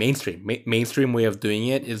would be mainstream. Mainstream way of doing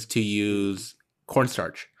it is to use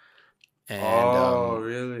cornstarch, and Oh,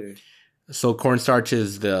 really? so cornstarch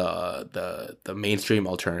is the mainstream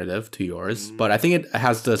alternative to yours, but I think it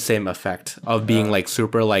has the same effect of being like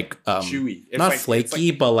super like Chewy. It's not like- flaky, it's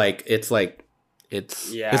like- but like it's like it's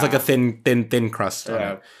like Yeah. a thin crust on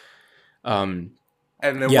Yeah. it.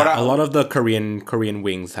 And then Yeah, a lot of the Korean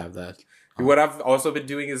wings have that. what I've also been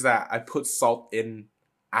doing is that I put salt in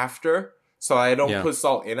after. So I don't Yeah. put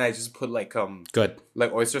salt in, I just put like Good.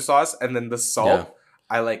 oyster sauce, and then the salt Yeah.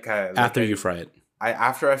 I like After you fry it.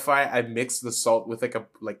 after I fry it, I mix the salt with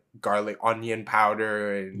like garlic onion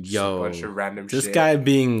powder and just Yo, a bunch of random This shit. guy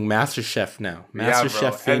being Master Chef now. Master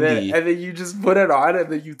Chef and Findy. then you just put it on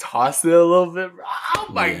and then you toss it a little bit. Oh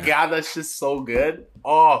my Yeah. god, that's just so good.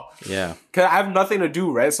 Oh, Yeah. cause I have nothing to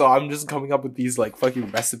do, right? So I'm just coming up with these like fucking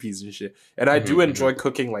recipes and shit. And I do enjoy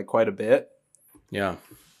cooking like quite a bit. Yeah.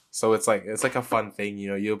 So it's like a fun thing, you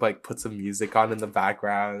know. You like put some music on in the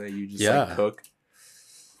background and you just Yeah. like cook.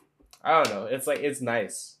 I don't know. It's like it's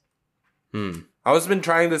nice. Hmm. I was been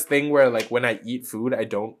trying this thing where like when I eat food, I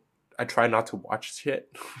try not to watch shit.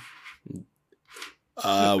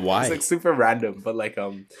 Why? It's like super random, but like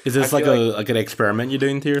Is this I like feel like an experiment you're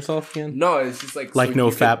doing to yourself again? no, it's just like Like so no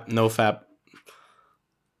you can- fap, no fap.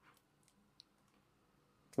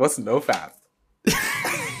 What's no fap?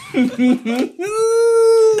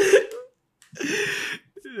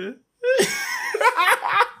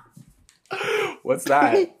 What's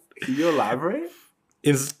that? Can you elaborate?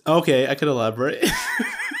 Is okay, I could elaborate.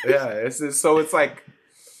 Yeah, it's like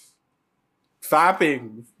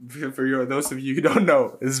fapping for those of you who don't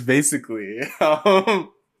know is basically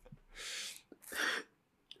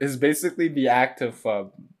the act of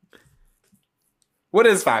what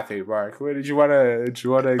is fapping, Mark? What did you wanna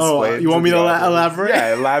explain? Oh, you want me to the audience? elaborate?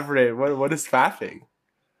 Yeah, elaborate. What is fapping?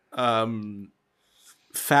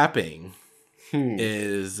 Fapping Hmm.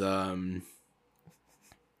 is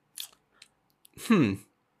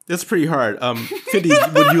that's pretty hard.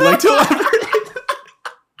 Findy, would you like to elaborate?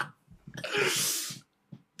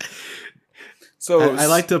 So I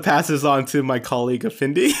like to pass this on to my colleague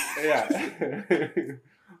Findy. yeah.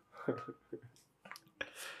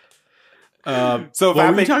 So what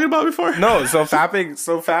were we fapping- talking about before? No, so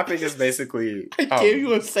fapping is basically I gave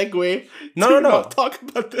you a segue. No, to no, no. not talk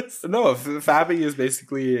about this. No, fapping is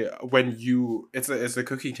basically when you it's a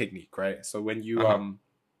cooking technique, right? So when you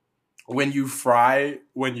when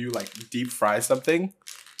you like deep fry something,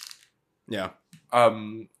 Yeah.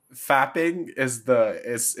 fapping is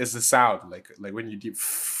the sound like when you deep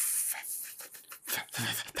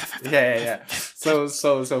yeah. So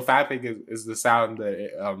fapping is the sound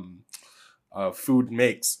that food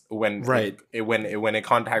makes when when it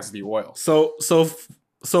contacts the oil.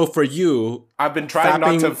 So for you, I've been trying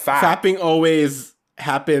not to fap. fapping always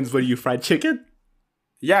happens when you fry chicken.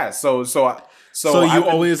 Yeah, so So you I've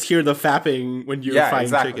been- always hear the fapping when you're frying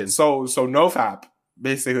chicken. So NoFap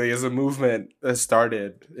basically is a movement that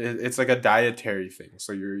started. It's like a dietary thing.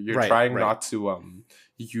 So you're Right, trying right. not to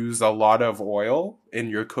use a lot of oil in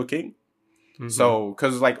your cooking. Mhm. So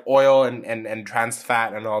because like oil and trans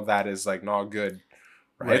fat and all that is like not good,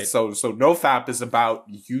 right? Right. So NoFap is about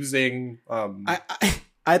using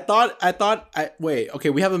I thought wait, okay,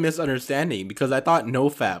 we have a misunderstanding because I thought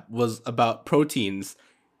NoFap was about proteins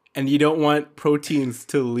and you don't want proteins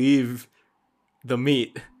to leave the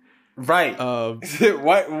meat. right.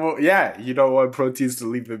 What? Well, yeah, you don't want proteins to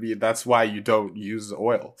leave the meat. That's why you don't use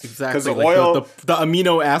oil. Exactly. 'Cause the Like oil- the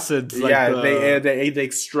amino acids. Like yeah, the, it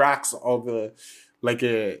extracts all the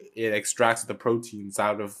it extracts the proteins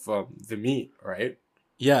out of the meat, right?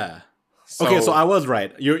 yeah. Okay, so I was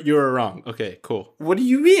right. You were wrong. Okay, cool. what do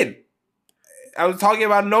you mean? I was talking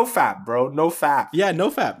about no fat, bro. No fat. Yeah, no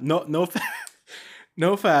fat. No fat.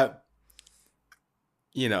 No fat.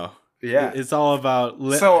 You know. Yeah. It's all about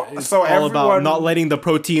So it's all about everyone- not letting the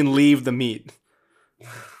protein leave the meat.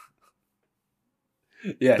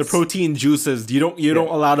 Yes. The protein juices. You don't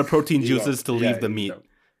allow the protein You juices to don't- leave yeah, the you meat don't.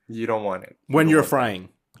 You don't want it. when You you're don't want frying.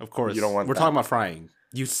 Of course. You don't want We're that. talking about frying.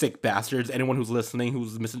 You sick bastards. Anyone who's listening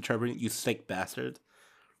who's misinterpreting, you sick bastards.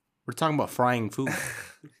 We're talking about frying food.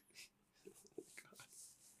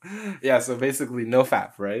 that. Yeah, so basically no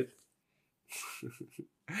fat, right?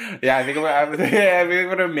 Yeah, I think I'm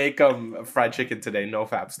gonna make fried chicken today, no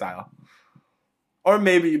fap style, or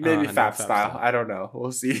maybe no fap fap style. style. I don't know.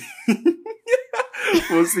 We'll see.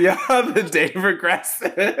 We'll see how the day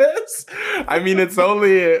progresses. I mean, it's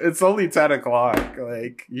only 10 o'clock.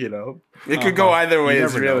 Like, you know, it could go either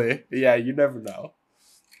ways, really. Yeah, you never know.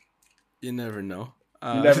 You never know.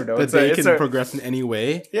 You never know. The day can progress in any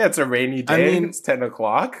way. Yeah, it's a rainy day. I mean, it's 10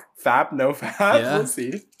 o'clock. Fab, no fab. Yeah. We'll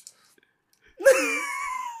see.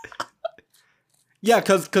 Yeah,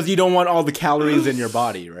 because you don't want all the calories in your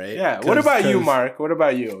body, right? Yeah. What about you, Mark? What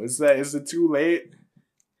about you? Is it too late?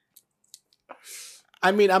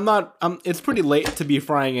 I mean, it's pretty late to be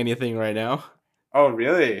frying anything right now. Oh,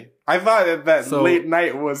 really? I thought that late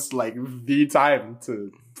night was like the time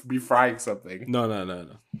to be frying something. No.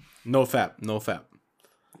 No fap.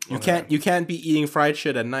 You can't be eating fried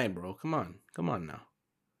shit at night, bro. Come on now.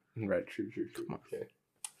 Right, true. Come on.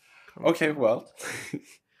 Okay, well.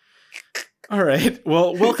 All right.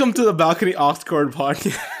 Well, welcome to the Balcony Oxcord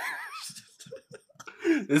podcast.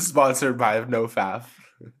 This is sponsored by NoFap.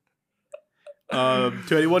 To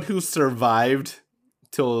anyone who survived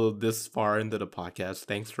till this far into the podcast,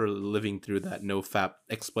 thanks for living through that NoFap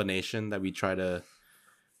explanation that we try to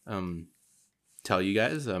tell you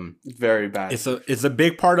guys. Very bad. It's a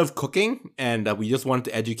big part of cooking, and we just wanted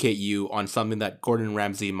to educate you on something that Gordon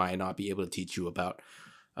Ramsay might not be able to teach you about.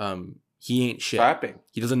 He ain't shit. Fapping.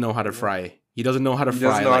 He doesn't know how to fry. He doesn't know how to fry. He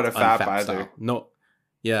doesn't know how to fap either. Style. No.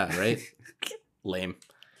 Yeah. Right. Lame.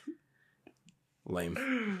 Okay.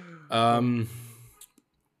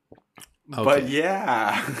 But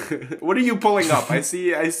yeah, what are you pulling up? I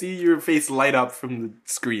see your face light up from the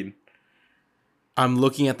screen. I'm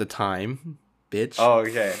looking at the time, bitch. Oh,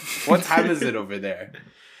 okay. What time is it over there?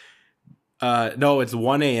 No, it's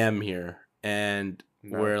 1 a.m. here, and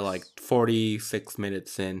we're like 46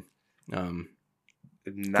 minutes in.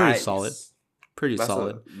 Nice. Pretty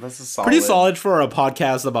solid. That's a solid. Pretty solid for a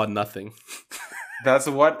podcast about nothing. That's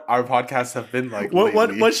what our podcasts have been like.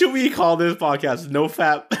 What should we call this podcast? No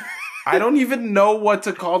fap. I don't even know what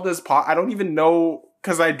to call this I don't even know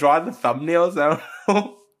because I draw the thumbnails. I don't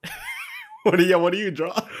know. What do you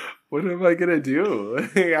draw? What am I gonna do?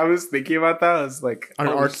 I was thinking about that. I was like, an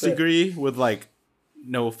arts degree with like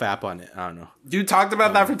no fap on it. I don't know. You talked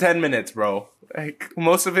about that for 10 minutes, bro. Like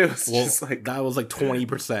most of it was just like that was like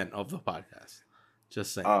 20% of the podcast.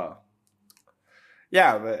 Just saying.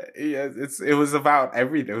 Yeah, but it was about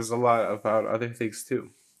everything. It was a lot about other things too.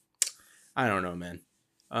 I don't know, man.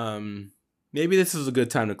 Maybe this is a good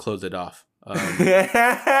time to close it off.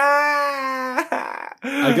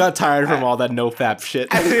 I got tired from all that no fap shit.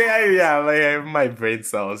 Yeah, like my brain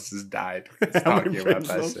cells just died. Talking about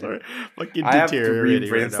that shit. Fucking I have 3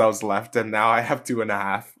 brain cells left, and now I have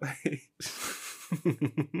 2.5.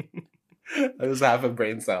 I just have a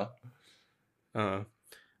brain cell.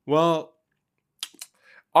 Well.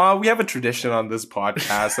 We have a tradition on this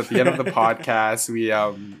podcast. At the end of the podcast,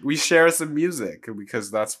 we share some music because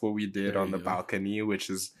that's what we did on the balcony, which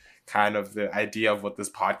is kind of the idea of what this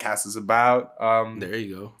podcast is about. There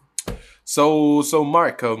you go. So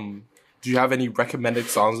Mark, do you have any recommended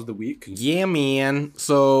songs of the week? Yeah, man.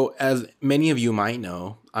 So as many of you might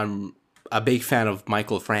know, I'm a big fan of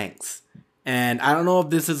Michael Franks. And I don't know if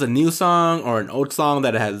this is a new song or an old song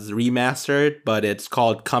that has remastered, but it's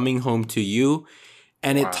called Coming Home to You.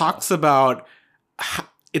 And it talks about,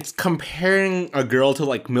 it's comparing a girl to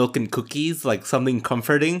like milk and cookies, like something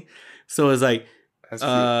comforting. So it's like,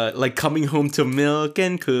 like coming home to milk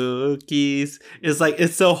and cookies. It's like,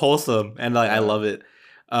 it's so wholesome. And like, I love it.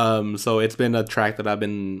 So it's been a track that I've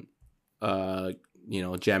been,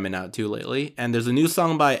 jamming out to lately. And there's a new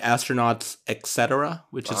song by Astronauts, Etc.,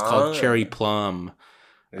 which is called Cherry Plum.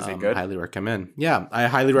 Is it good? Highly recommend. Yeah, I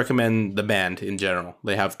highly recommend the band in general.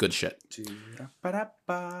 They have good shit.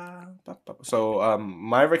 So,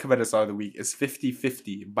 my recommended song of the week is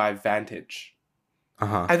 50/50 by Vantage.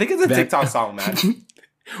 I think it's a TikTok song, man.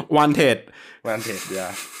 Wanted,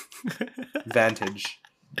 yeah. Vantage.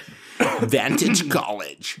 Vantage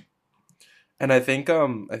College. And I think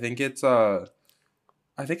it's a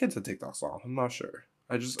TikTok song. I'm not sure.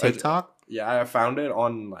 TikTok? I found it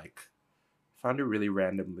on found it really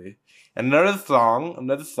randomly. And another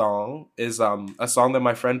song is a song that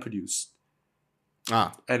my friend produced.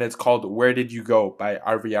 And it's called Where Did You Go by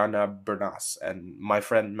Ariana Bernas. And my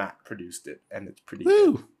friend Matt produced it. And it's pretty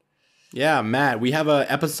good. Yeah, Matt. We have an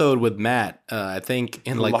episode with Matt, I think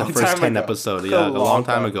in like the first 10 episodes. Yeah, a long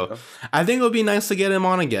time ago. I think it would be nice to get him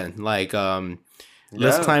on again. Like,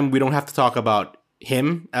 this time we don't have to talk about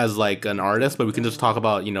him as like an artist, but we can just talk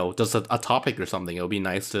about, just a topic or something. It would be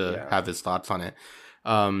nice to have his thoughts on it.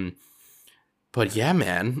 But yeah,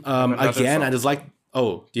 man. Again, song. I just like.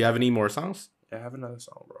 Oh, do you have any more songs? Yeah, I have another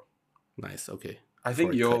song, bro. Nice. Okay. I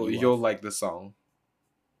think you'll like the song.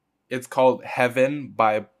 It's called Heaven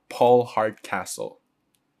by Paul Hardcastle.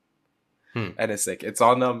 And it's sick. It's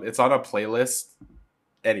on a playlist.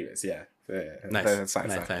 Anyways, yeah. Nice.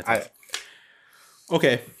 Nice.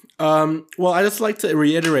 Okay. Well, I just like to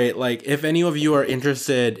reiterate, like, if any of you are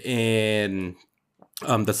interested in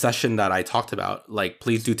the session that I talked about, like,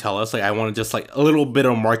 please do tell us. Like, I want to just, like, a little bit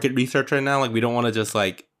of market research right now. Like, we don't want to just,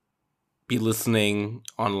 like, be listening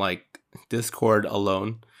on, like, Discord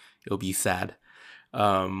alone. It'll be sad. We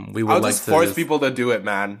would I'll like just to force people to do it,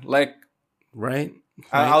 man. Like, right?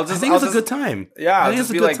 I think it's a good time. Yeah, I think it's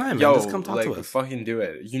a good time. Yo, Just come talk to us. Fucking do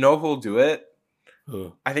it. You know who'll do it?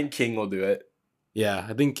 Who? I think King will do it. Yeah,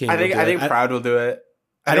 I think King. I think Proud will do it.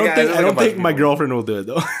 I don't think my girlfriend will do it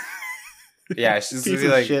though. Yeah, she's gonna be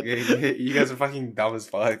like, you guys are fucking dumb as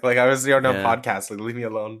fuck. Like, I was on a podcast. Like, leave me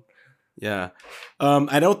alone. Yeah.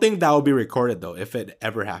 I don't think that will be recorded though if it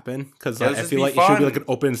ever happened, because I feel like fun. it should be like an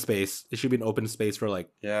open space. It should be an open space for like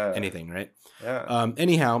anything, right? Yeah.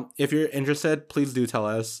 Anyhow, if you're interested, please do tell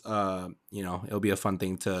us. You know, it'll be a fun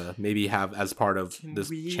thing to maybe have as part of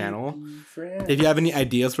this channel. If you have any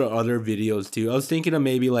ideas for other videos too, I was thinking of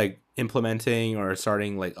maybe like implementing or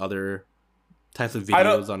starting like other types of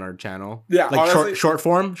videos on our channel. Yeah, like honestly, short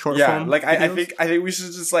form. Like videos. I think we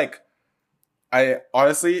should just like, I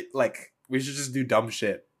honestly like. We should just do dumb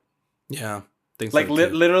shit. Yeah. Like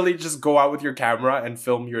literally just go out with your camera and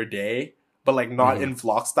film your day, but like not in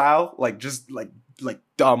vlog style. Like just like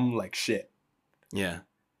dumb like shit. Yeah.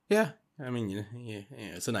 Yeah. I mean, yeah,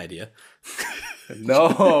 it's an idea.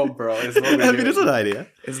 No, bro. It's not it's an idea.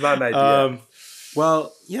 It's not an idea.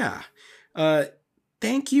 Well, yeah.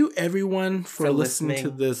 Thank you everyone for listening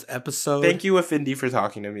to this episode. Thank you, Afindi, for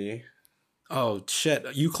talking to me. Oh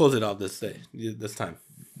shit! You close it out this time.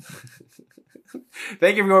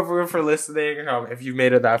 Thank you everyone for listening. If you've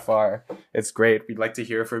made it that far, it's great. We'd like to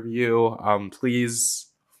hear from you. Please,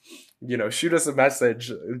 shoot us a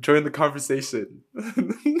message. Join the conversation.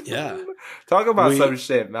 Yeah. Talk about some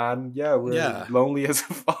shit, man. Yeah, we're lonely as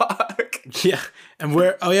fuck. Yeah. And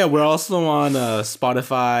we're also on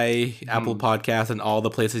Spotify, Apple Podcasts, and all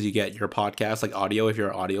the places you get your podcasts, like audio if you're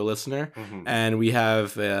an audio listener. And we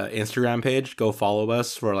have an Instagram page. Go follow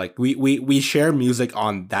us for like we share music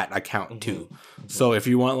on that account too. So if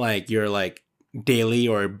you want like your like daily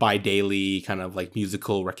or bi-daily kind of like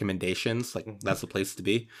musical recommendations, like that's the place to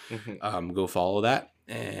be. Go follow that.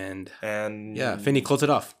 And yeah, Finny, close it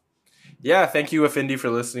off. Yeah, thank you, Afindi,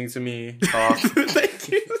 for listening to me talk. Thank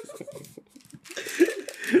you.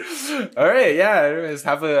 All right, yeah. Anyways,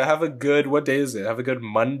 have a good. What day is it? Have a good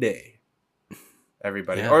Monday,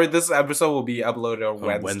 everybody. Yeah. Or this episode will be uploaded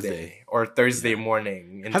on Wednesday or Thursday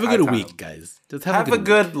morning. Have a good week, guys. Just have a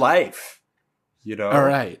good life. All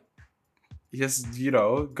right. Just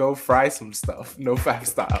go fry some stuff. No fap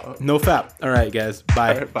style. No fap. All right, guys.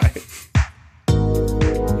 Bye. All right, bye.